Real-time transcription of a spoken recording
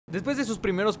Después de sus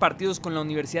primeros partidos con la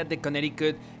Universidad de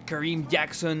Connecticut, Kareem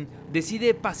Jackson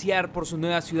decide pasear por su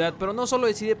nueva ciudad, pero no solo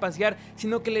decide pasear,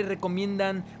 sino que le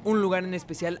recomiendan un lugar en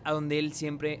especial a donde él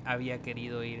siempre había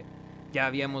querido ir. Ya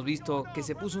habíamos visto que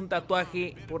se puso un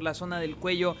tatuaje por la zona del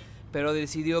cuello, pero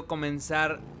decidió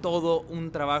comenzar todo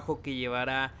un trabajo que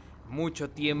llevará mucho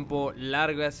tiempo,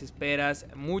 largas esperas,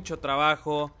 mucho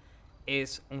trabajo.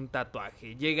 Es un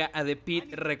tatuaje. Llega a The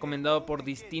Pit, recomendado por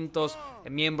distintos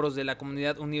miembros de la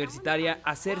comunidad universitaria,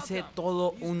 hacerse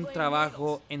todo un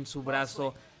trabajo en su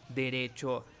brazo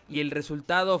derecho. Y el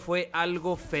resultado fue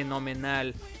algo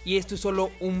fenomenal. Y esto es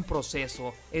solo un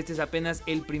proceso. Este es apenas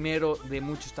el primero de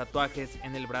muchos tatuajes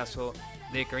en el brazo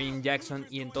de Kareem Jackson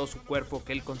y en todo su cuerpo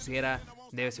que él considera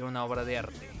debe ser una obra de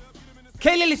arte.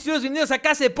 ¿Qué leales? Bienvenidos a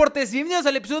KC Deportes, bienvenidos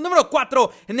al episodio número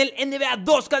 4 en el NBA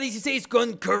 2K16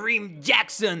 con Kareem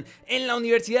Jackson en la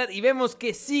universidad. Y vemos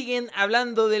que siguen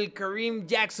hablando del Kareem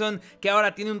Jackson que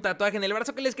ahora tiene un tatuaje en el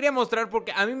brazo que les quería mostrar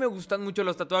porque a mí me gustan mucho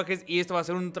los tatuajes y esto va a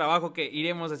ser un trabajo que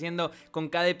iremos haciendo con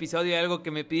cada episodio, algo que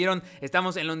me pidieron.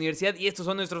 Estamos en la universidad y estos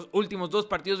son nuestros últimos 2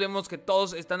 partidos, vemos que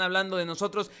todos están hablando de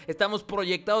nosotros, estamos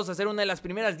proyectados a hacer una de las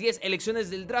primeras 10 elecciones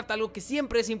del draft, algo que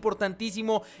siempre es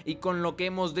importantísimo y con lo que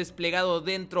hemos desplegado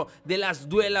dentro de las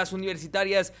duelas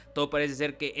universitarias, todo parece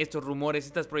ser que estos rumores,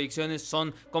 estas proyecciones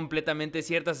son completamente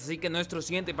ciertas, así que nuestro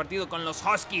siguiente partido con los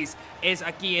Huskies es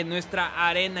aquí en nuestra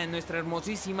arena, en nuestra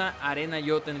hermosísima arena,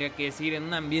 yo tendría que decir, en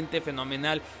un ambiente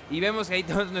fenomenal, y vemos que ahí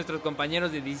todos nuestros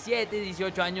compañeros de 17,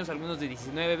 18 años, algunos de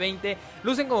 19, 20,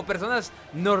 lucen como personas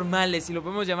normales, si lo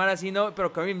podemos llamar así, ¿no?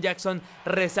 Pero Kareem Jackson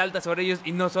resalta sobre ellos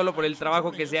y no solo por el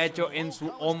trabajo que se ha hecho en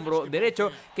su hombro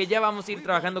derecho, que ya vamos a ir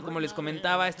trabajando como les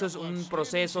comentaba. Esto es un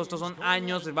proceso, estos son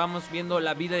años, vamos viendo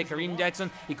la vida de Kareem Jackson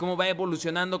y cómo va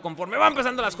evolucionando conforme van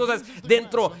pasando las cosas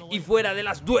dentro y fuera de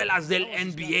las duelas del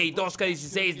NBA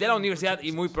 2K16 de la universidad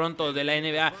y muy pronto de la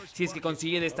NBA, si es que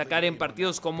consigue destacar en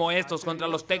partidos como estos contra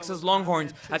los Texas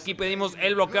Longhorns. Aquí pedimos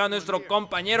el bloqueo a nuestro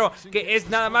compañero, que es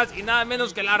nada más y nada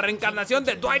menos que la reencarnación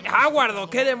de Dwight Howard, o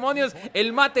qué demonios,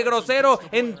 el mate grosero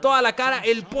en toda la cara,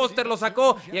 el póster lo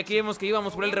sacó y aquí vemos que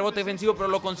íbamos por el rebote defensivo, pero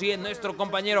lo consigue nuestro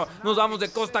compañero. Nos vamos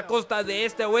de costa a costa, de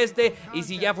este a oeste, y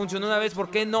si ya funcionó una vez,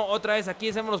 ¿por qué no otra vez? Aquí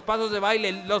hacemos los pasos de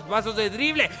baile, los pasos de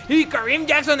drible, y Kareem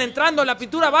Jackson entrando, la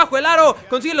pintura bajo el aro,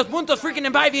 consigue los puntos, freaking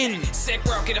imbibing.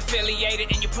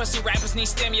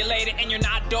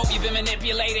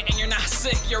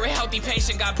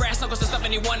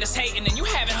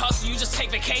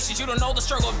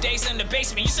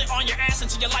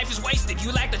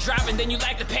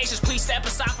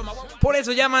 Por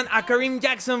eso llaman a Kareem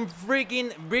Jackson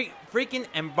freaking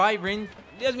imbibing.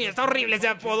 Dios mío, está horrible ese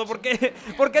apodo. ¿Por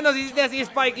qué nos hiciste así,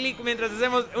 Spike Lee, mientras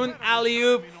hacemos un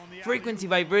alley-oop? Frequency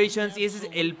vibrations, y ese es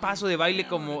el paso de baile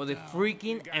como de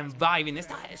freaking imbibing.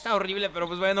 Está horrible, pero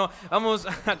pues bueno, vamos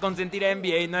a consentir a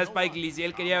NBA, no a Spike Lee. Si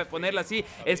él quería ponerla así,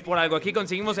 es por algo. Aquí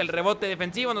conseguimos el rebote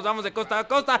defensivo, nos vamos de costa a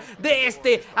costa, de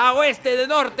este a oeste, de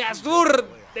norte a sur,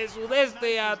 de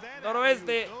sudeste a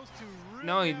noroeste.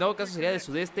 No, en todo caso sería de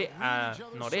sudeste a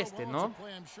noreste, ¿no?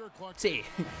 Sí,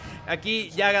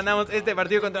 aquí ya ganamos este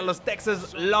partido contra los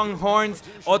Texas Longhorns.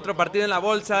 Otro partido en la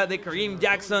bolsa de Kareem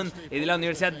Jackson y de la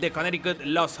Universidad de Connecticut,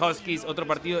 los Huskies. Otro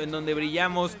partido en donde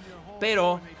brillamos,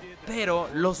 pero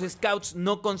los scouts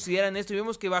no consideran esto y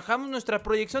vemos que bajamos nuestra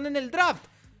proyección en el draft.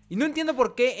 Y no entiendo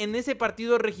por qué en ese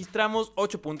partido registramos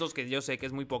 8 puntos, que yo sé que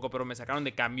es muy poco, pero me sacaron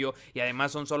de cambio y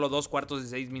además son solo 2 cuartos de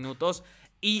 6 minutos.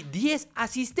 Y 10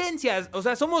 asistencias, o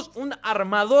sea, somos un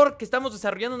armador que estamos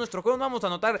desarrollando nuestro juego. Vamos a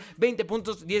anotar 20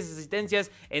 puntos, 10 asistencias.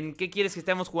 ¿En qué quieres que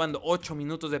estemos jugando? 8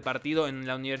 minutos de partido en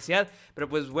la universidad. Pero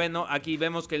pues bueno, aquí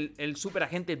vemos que el super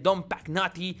agente Don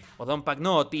Pagnotti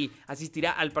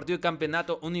asistirá al partido de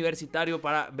campeonato universitario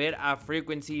para ver a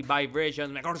Frequency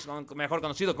Vibrations, mejor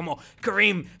conocido como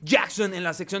Kareem Jackson. En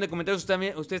la sección de comentarios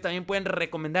ustedes también pueden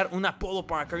recomendar un apodo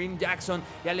para Kareem Jackson.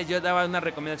 Ya les yo daba unas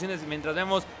recomendaciones mientras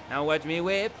vemos Now Watch Me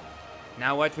Whip,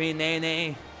 Now Watch Me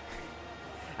Nene.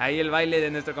 Ahí el baile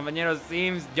de nuestro compañero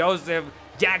Sims Joseph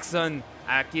Jackson.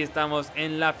 Aquí estamos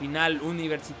en la final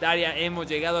universitaria. Hemos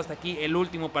llegado hasta aquí, el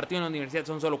último partido en la universidad.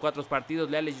 Son solo 4 partidos.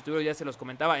 Leales youtuberos, ya se los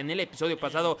comentaba en el episodio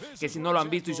pasado, que si no lo han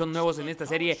visto y son nuevos en esta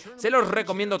serie, se los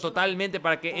recomiendo totalmente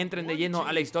para que entren de lleno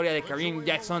a la historia de Kareem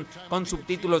Jackson, con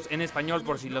subtítulos en español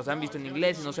por si los han visto en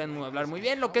inglés y no saben hablar muy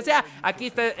bien, lo que sea. Aquí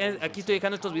estoy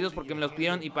dejando estos videos porque me los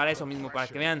pidieron y para eso mismo, para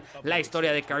que vean la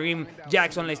historia de Kareem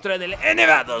Jackson, la historia del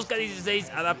NBA 2K16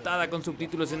 adaptada con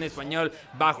subtítulos en español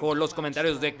bajo los comentarios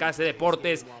comentarios de KC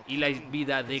Deportes y la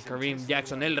vida de Kareem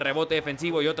Jackson. El rebote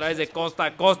defensivo y otra vez de costa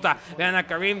a costa. Vean a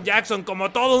Kareem Jackson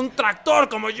como todo un tractor,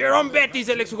 como Jerome Bettis,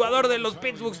 el exjugador de los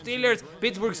Pittsburgh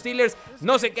Steelers.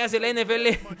 No sé qué hace la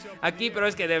NFL aquí, pero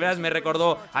es que de verdad me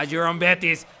recordó a Jerome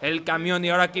Bettis, el camión. Y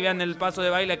ahora aquí vean el paso de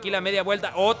baile, aquí la media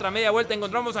vuelta, otra media vuelta.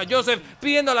 Encontramos a Joseph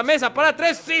pidiendo la mesa para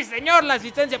 3. Sí, señor, la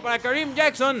asistencia para Kareem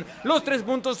Jackson. Los 3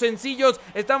 puntos sencillos.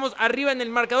 Estamos arriba en el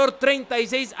marcador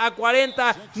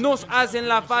 36-40. Nos hacen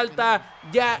la falta.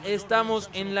 Ya estamos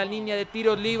en la línea de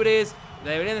tiros libres.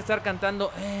 Deberían estar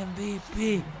cantando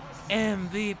MVP.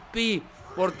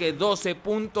 Porque 12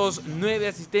 puntos, 9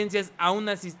 asistencias a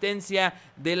una asistencia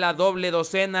de la doble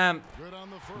docena.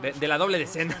 De la doble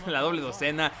decena, la doble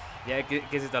docena. Ya, ¿qué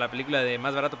es esto? ¿La película de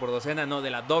Más Barato por Docena? No, de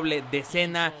la doble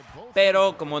decena.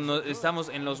 Pero como estamos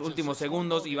en los últimos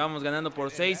segundos y vamos ganando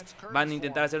por 6, van a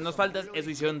intentar hacernos faltas.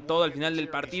 Eso hicieron todo al final del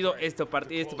partido. Este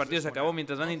partido se acabó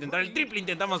mientras van a intentar el triple.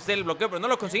 Intentamos hacer el bloqueo, pero no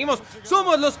lo conseguimos.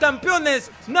 Somos los campeones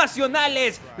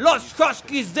nacionales. Los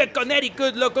Huskies de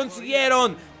Connecticut lo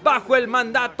consiguieron. Bajo el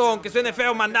mandato, aunque suene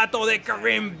feo, mandato de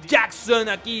Kareem Jackson.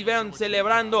 Aquí vean,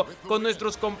 celebrando con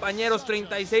nuestros compañeros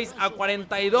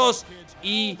 36-42.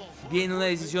 Y viene una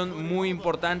decisión muy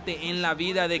importante en la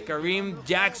vida de Kareem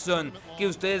Jackson, que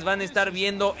ustedes van a estar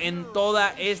viendo en toda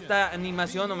esta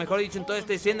animación, o mejor dicho, en toda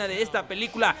esta escena de esta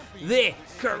película de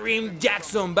Kareem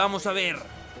Jackson. Vamos a ver.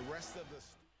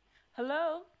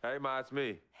 Hello? Hey, Ma, it's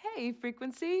me. Hey,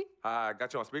 Frequency. I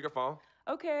got you on speakerphone.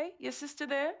 Okay, your sister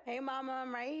there? Hey, Mama,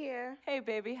 I'm right here. Hey,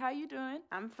 baby, how you doing?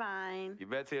 I'm fine.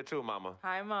 Yvette's here too, Mama.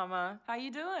 Hi, Mama. How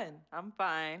you doing? I'm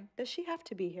fine. Does she have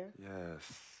to be here? Yes.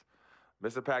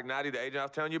 Mr. Pagnotti, the agent I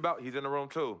was telling you about, he's in the room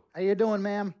too. How you doing,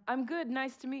 ma'am? I'm good.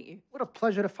 Nice to meet you. What a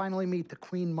pleasure to finally meet the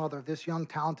queen mother of this young,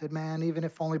 talented man, even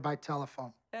if only by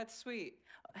telephone. That's sweet.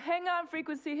 Hang on,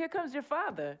 Frequency. Here comes your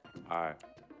father. All right.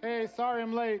 Hey, sorry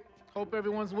I'm late. Hope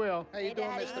everyone's well. How you doing,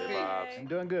 Daddy. Mr. Hey, P? Bobs. I'm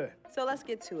doing good. So let's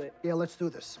get to it. Yeah, let's do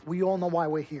this. We all know why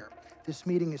we're here. This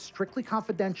meeting is strictly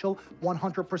confidential,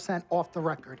 100% off the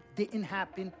record. Didn't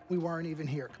happen. We weren't even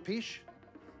here. Capiche?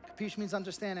 Capiche means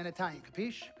understand in Italian.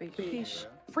 Capiche? Capiche.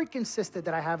 Freak insisted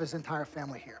that I have his entire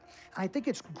family here. And I think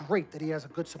it's great that he has a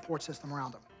good support system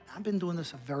around him. I've been doing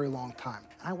this a very long time,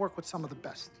 and I work with some of the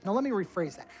best. Now, let me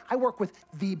rephrase that. I work with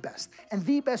the best, and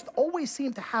the best always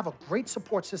seem to have a great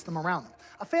support system around them.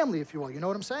 A family, if you will, you know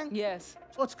what I'm saying? Yes.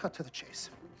 So let's cut to the chase.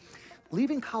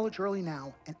 Leaving college early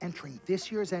now and entering this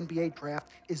year's NBA draft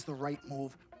is the right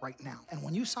move right now. And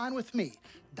when you sign with me,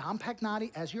 Dom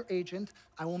Pagnotti, as your agent,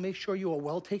 I will make sure you are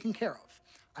well taken care of.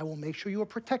 I will make sure you are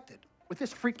protected. With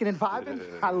this freaking environment,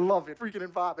 I love it, freaking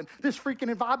environment. This freaking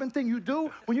environment thing you do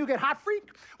when you get hot freak,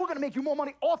 we're gonna make you more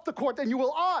money off the court than you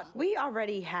will on. We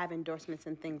already have endorsements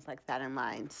and things like that in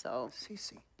line, so.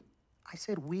 Cece, I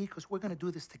said we because we're gonna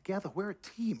do this together. We're a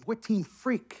team. We're Team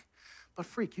Freak. But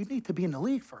Freak, you need to be in the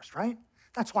league first, right?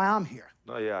 That's why I'm here.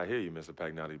 No, yeah, I hear you, Mr.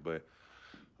 Pagnotti, but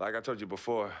like I told you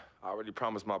before, I already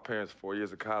promised my parents 4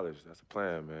 years of college. That's a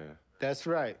plan, man. That's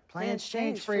right. Plans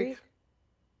change, Freak.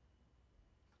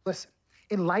 Listen.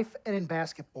 In life and in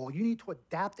basketball, you need to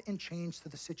adapt and change to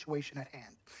the situation at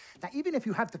hand. Now, even if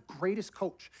you have the greatest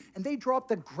coach and they draw up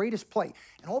the greatest play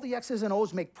and all the X's and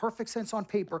O's make perfect sense on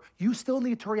paper, you still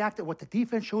need to react to what the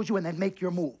defense shows you and then make your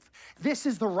move. This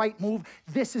is the right move.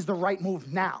 This is the right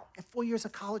move now. And 4 years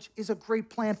of college is a great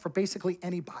plan for basically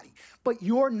anybody. But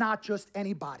you're not just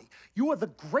anybody. You are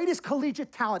the greatest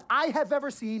collegiate talent I have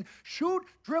ever seen shoot,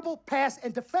 dribble, pass,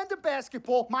 and defend a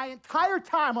basketball my entire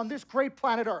time on this great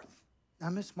planet Earth. Now,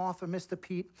 Miss Martha, Mr.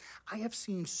 Pete, I have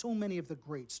seen so many of the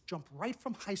greats jump right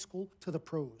from high school to the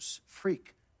pros.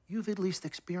 Freak, you've at least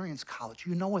experienced college.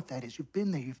 You know what that is. You've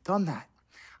been there. You've done that.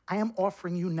 I am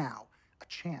offering you now a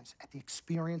chance at the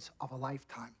experience of a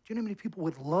lifetime. Do you know how many people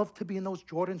would love to be in those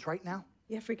Jordans right now?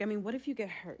 Yeah, Freak, I mean, what if you get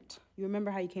hurt? You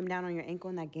remember how you came down on your ankle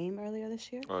in that game earlier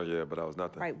this year? Oh, yeah, but that was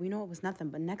nothing. Right, we know it was nothing,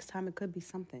 but next time it could be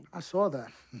something. I saw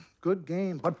that. Good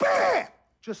game. But bam!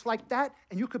 Just like that,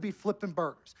 and you could be flipping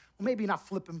burgers. Well, maybe not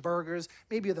flipping burgers.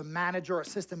 Maybe you're the manager or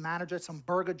assistant manager at some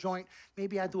burger joint.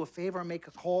 Maybe I do a favor and make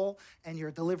a call, and you're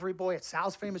a delivery boy at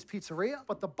Sal's Famous Pizzeria.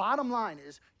 But the bottom line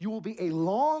is, you will be a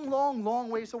long, long,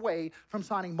 long ways away from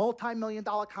signing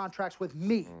multi-million-dollar contracts with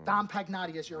me, Dom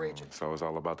Pagnotti, as your agent. So it's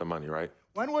all about the money, right?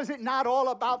 When was it not all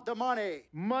about the money?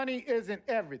 Money isn't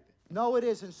everything. No, it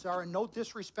isn't, sir, and no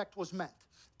disrespect was meant.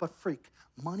 But Freak,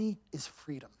 money is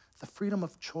freedom. The freedom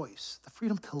of choice, the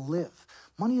freedom to live.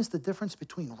 Money is the difference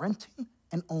between renting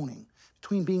and owning,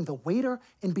 between being the waiter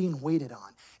and being waited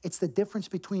on. It's the difference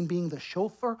between being the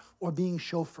chauffeur or being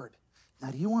chauffeured.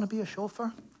 Now, do you want to be a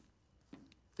chauffeur?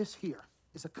 This here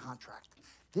is a contract.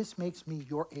 This makes me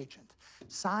your agent.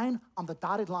 Sign on the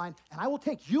dotted line, and I will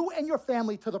take you and your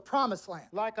family to the promised land.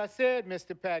 Like I said,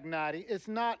 Mr. Pagnotti, it's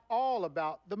not all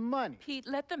about the money. Pete,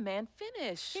 let the man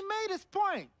finish. He made his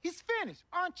point. He's finished.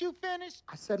 Aren't you finished?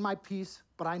 I said my piece,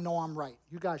 but I know I'm right.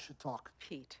 You guys should talk.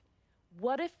 Pete,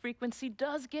 what if Frequency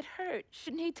does get hurt?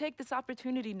 Shouldn't he take this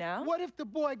opportunity now? What if the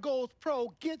boy goes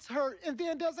pro, gets hurt, and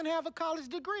then doesn't have a college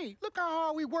degree? Look how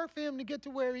hard we work for him to get to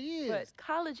where he is. But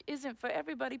college isn't for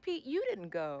everybody. Pete, you didn't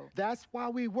go. That's why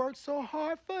we work so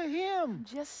hard for him.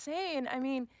 Just saying. I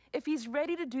mean, if he's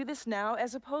ready to do this now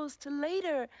as opposed to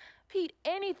later, Pete,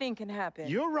 anything can happen.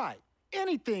 You're right.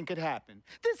 Anything could happen.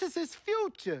 This is his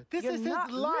future. This You're is not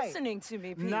his life. listening to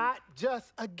me, Pete. Not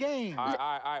just a game. All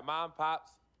right, Mom,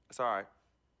 Pops. It's all right.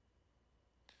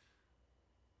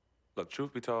 Look,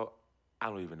 truth be told, I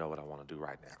don't even know what I want to do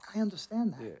right now. I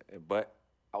understand that. Yeah, but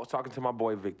I was talking to my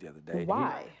boy Vic the other day.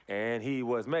 Why? And he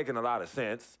was making a lot of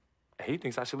sense. He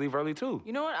thinks I should leave early, too.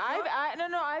 You know what?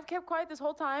 I've kept quiet this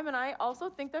whole time, and I also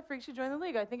think that Freak should join the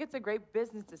league. I think it's a great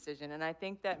business decision, and I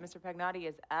think that Mr. Pagnotti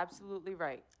is absolutely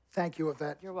right. Thank you,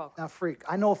 Yvette. You're welcome. Now, Freak,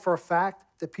 I know for a fact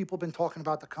that people have been talking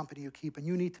about the company you keep, and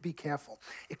you need to be careful.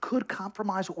 It could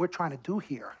compromise what we're trying to do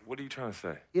here. What are you trying to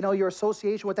say? You know, your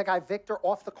association with that guy Victor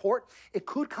off the court, it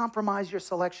could compromise your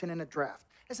selection in a draft.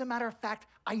 As a matter of fact,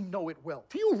 I know it will.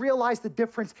 Do you realize the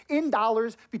difference in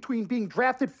dollars between being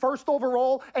drafted first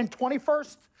overall and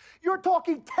 21st? You're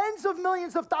talking tens of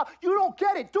millions of dollars. You don't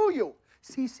get it, do you?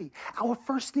 Cece, our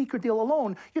first sneaker deal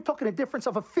alone, you're talking a difference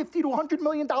of a $50 to $100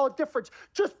 million difference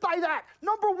just by that.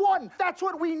 Number one, that's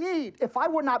what we need. If I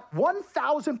were not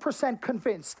 1,000%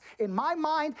 convinced in my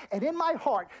mind and in my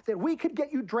heart that we could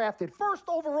get you drafted first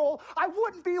overall, I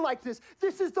wouldn't be like this.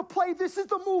 This is the play. This is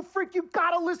the move, Freak. You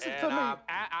gotta listen to me. I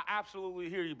absolutely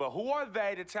hear you, but who are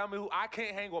they to tell me who I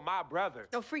can't hang with my brother?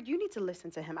 No, Freak, you need to listen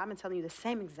to him. I've been telling you the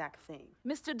same exact thing.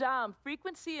 Mr. Dom,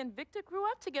 Frequency and Victor grew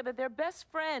up together. They're best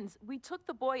friends. We took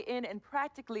the boy in and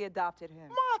practically adopted him.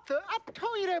 Martha, I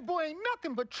told you that boy ain't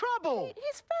nothing but trouble.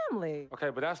 He's family. Okay,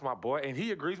 but that's my boy, and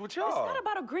he agrees with y'all. It's not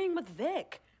about agreeing with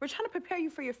Vic. We're trying to prepare you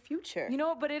for your future. You know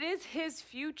what? But it is his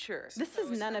future. This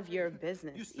is none of your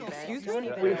business. Excuse Yvette.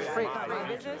 me? Wait, Freak.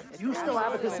 Business? You still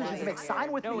have a decision to make.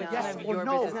 Sign with me, yes or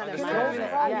no. None of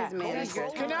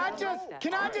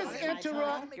Can I just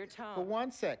interrupt Your tone. for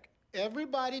 1 second?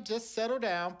 Everybody just settle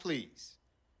down, please.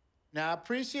 Now, I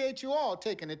appreciate you all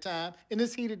taking the time in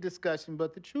this heated discussion,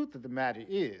 but the truth of the matter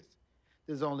is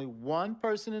there's only one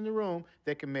person in the room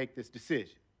that can make this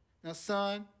decision. Now,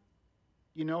 son,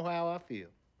 you know how I feel.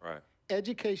 Right.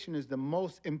 Education is the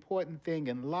most important thing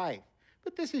in life,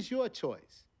 but this is your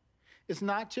choice. It's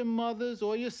not your mother's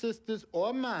or your sister's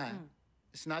or mine.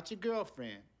 It's not your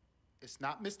girlfriend. It's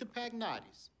not Mr.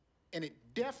 Pagnotti's. And it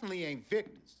definitely ain't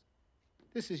Victor's.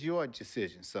 This is your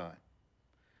decision, son.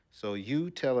 So you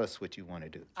tell us what you want to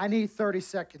do. I need 30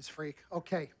 seconds, Freak.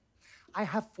 Okay. I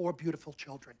have 4 beautiful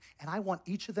children, and I want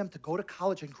each of them to go to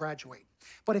college and graduate.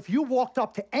 But if you walked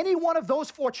up to any one of those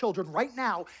 4 children right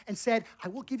now and said, I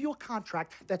will give you a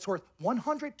contract that's worth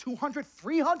 $100, $200,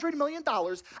 $300 million,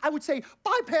 I would say,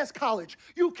 bypass college.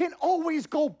 You can always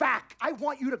go back. I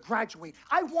want you to graduate.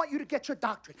 I want you to get your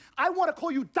doctorate. I want to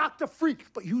call you Dr. Freak,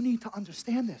 but you need to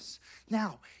understand this.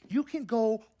 Now, you can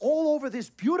go all over this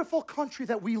beautiful country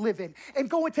that we live in and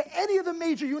go into any of the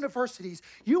major universities.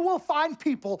 You will find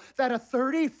people that are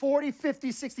 30, 40,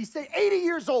 50, 60, 80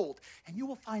 years old, and you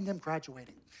will find them graduating.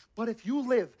 But if you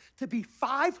live to be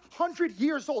 500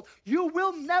 years old, you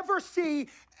will never see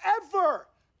ever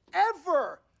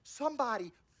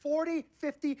somebody 40,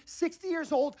 50, 60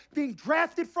 years old being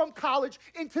drafted from college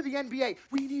into the NBA.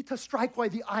 We need to strike while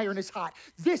the iron is hot.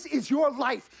 This is your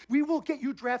life. We will get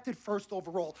you drafted first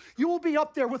overall. You will be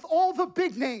up there with all the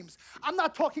big names. I'm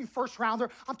not talking first rounder.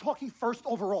 I'm talking first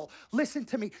overall. Listen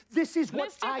to me. This is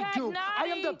what Mr. I do. I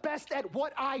am the Pagnotti, best at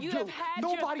what I You do. have had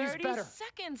Nobody your is 30 better.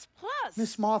 seconds plus.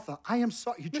 Miss Martha, I am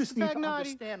sorry. You just Mr. need to Pagnotti,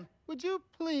 understand. would you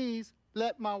please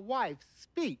let my wife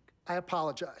speak? I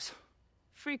apologize.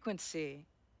 Frequency.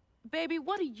 Baby,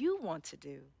 what do you want to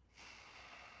do?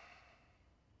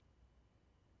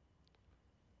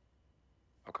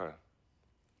 Okay.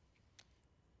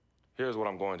 Here's what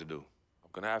I'm going to do. I'm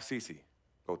going to have Cece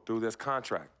go through this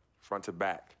contract, front to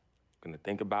back. I'm going to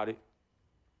think about it,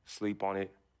 sleep on it,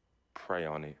 pray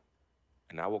on it,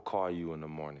 and I will call you in the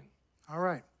morning. All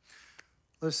right.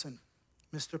 Listen,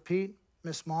 Mr. Pete,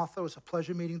 Miss Martha, it was a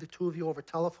pleasure meeting the two of you over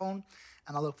telephone,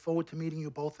 and I look forward to meeting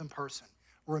you both in person.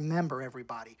 Remember,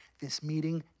 everybody, this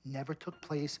meeting never took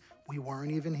place. We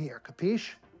weren't even here. Capiche?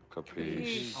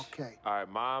 Capiche. Okay. All right,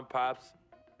 Mom, Pops,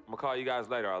 I'm gonna call you guys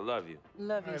later. I love you.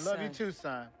 Love you, I love you too,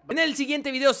 son. En el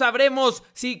siguiente video sabremos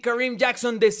si Kareem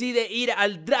Jackson decide ir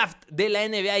al draft de la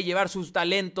NBA y llevar sus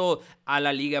talentos a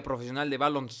la Liga Profesional de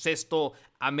Baloncesto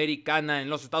Americana en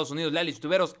los Estados Unidos. Leales,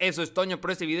 youtuberos, eso es Toño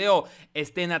por este video.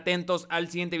 Estén atentos al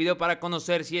siguiente video para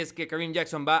conocer si es que Kareem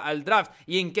Jackson va al draft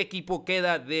y en qué equipo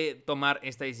queda de tomar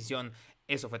esta decisión.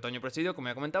 Eso fue Toño por este video, como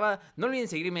ya comentaba. No olviden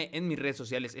seguirme en mis redes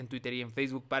sociales, en Twitter y en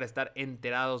Facebook, para estar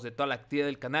enterados de toda la actividad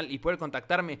del canal y poder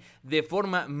contactarme de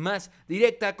forma más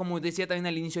directa. Como decía también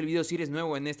al inicio del video, si eres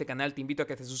nuevo en este canal, te invito a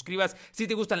que te suscribas. Si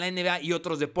te gustan la NBA y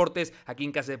otros deportes, aquí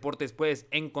en KC Deportes puedes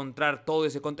encontrar todo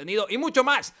ese contenido y mucho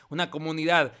más. Una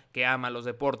comunidad que ama los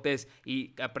deportes,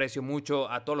 y aprecio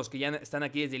mucho a todos los que ya están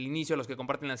aquí desde el inicio, a los que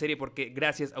comparten la serie, porque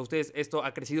gracias a ustedes esto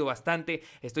ha crecido bastante.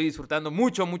 Estoy disfrutando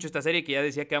mucho esta serie, que ya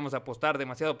decía que vamos a apostar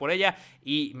demasiado por ella,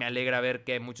 y me alegra ver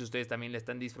que muchos de ustedes también la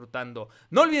están disfrutando.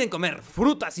 No olviden comer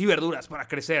frutas y verduras para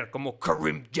crecer como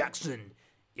Kareem Jackson,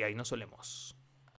 y ahí nos solemos.